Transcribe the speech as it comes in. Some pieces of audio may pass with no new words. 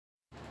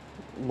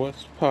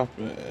What's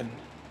poppin'?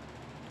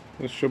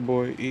 It's your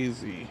boy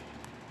Easy,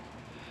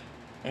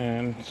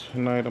 and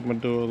tonight I'm gonna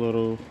do a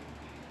little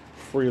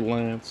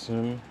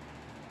freelancing.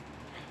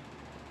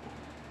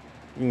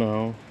 You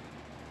know,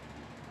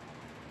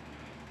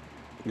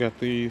 got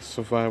these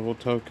survival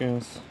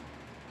tokens.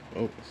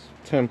 Oh, it's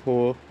 10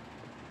 pull.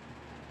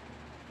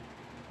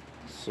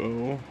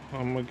 So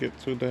I'm gonna get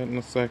to that in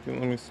a second.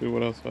 Let me see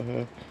what else I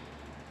have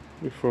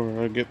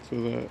before I get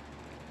to that.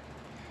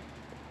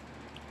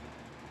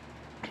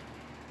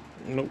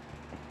 Nope,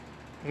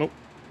 nope,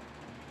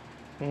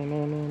 no,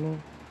 no, no, no.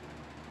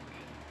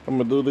 I'm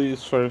gonna do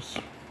these first.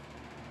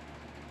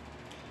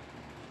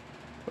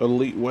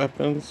 Elite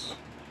weapons.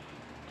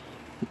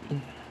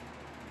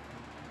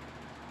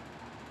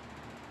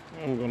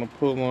 I'm gonna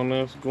pull on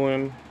this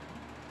Gwen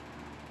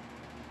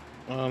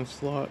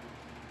Onslaught.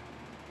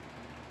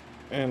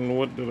 And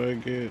what did I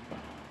get?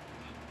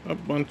 A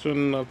bunch of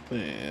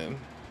nothing.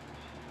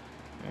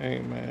 I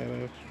ain't mad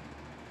at you.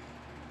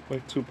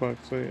 Like Tupac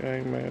say, I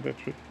ain't mad at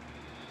you.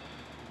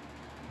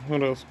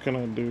 What else can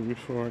I do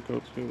before I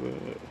go to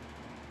that?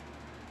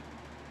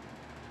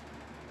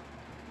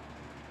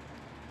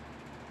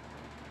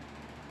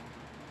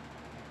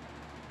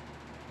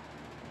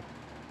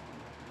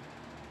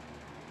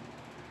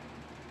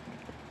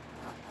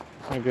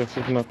 I guess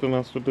there's nothing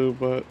else to do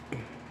but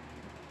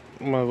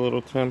my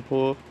little 10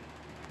 pull.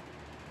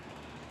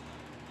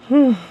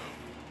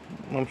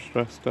 I'm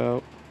stressed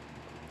out.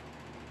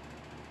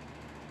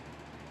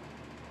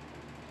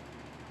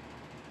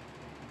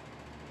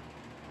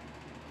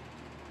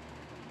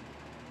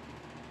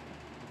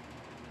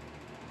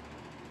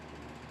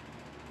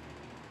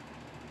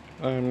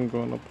 I'm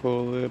gonna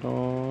pull it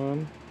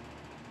on.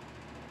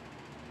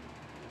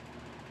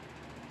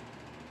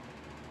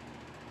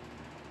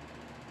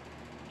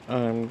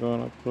 I'm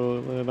gonna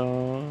pull it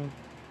on.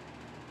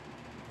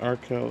 R.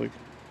 Kelly.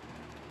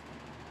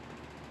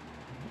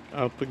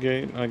 Out the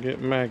gate, I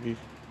get Maggie.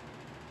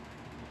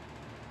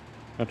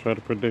 I try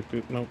to predict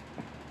it. Nope.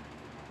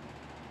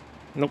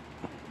 Nope.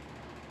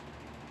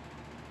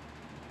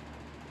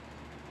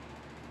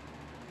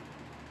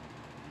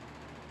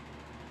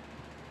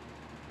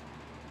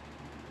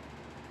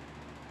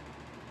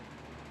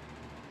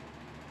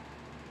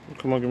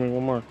 Come on, give me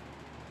one more.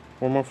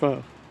 One more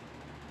 5.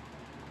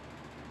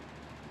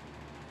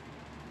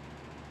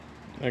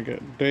 I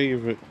got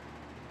David.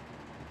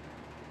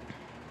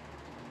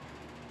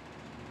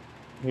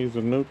 He's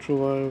a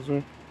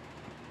neutralizer.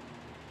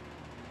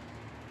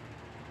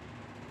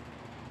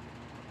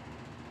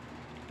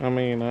 I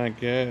mean, I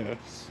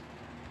guess.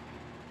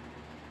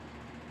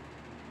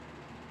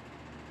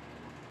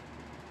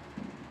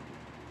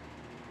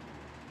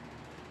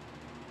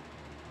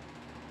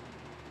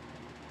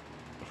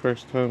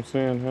 First time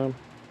seeing him.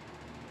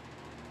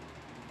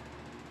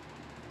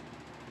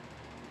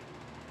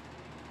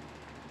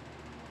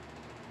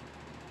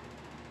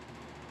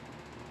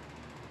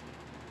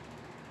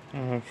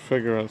 I'll have to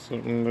figure out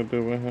something to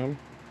do with him.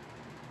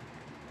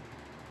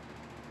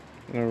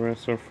 The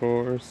rest are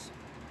 4s.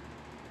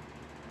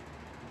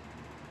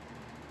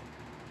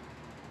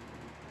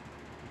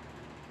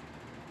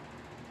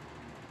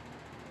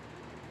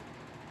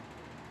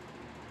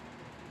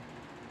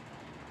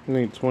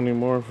 Need 20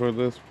 more for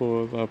this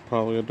pull. I'll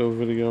probably do a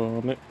video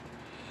on it.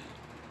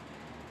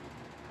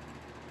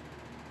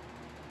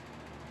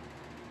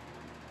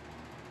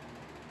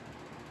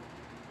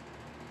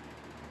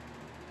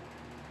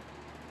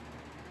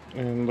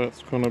 And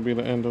that's gonna be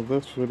the end of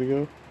this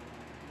video.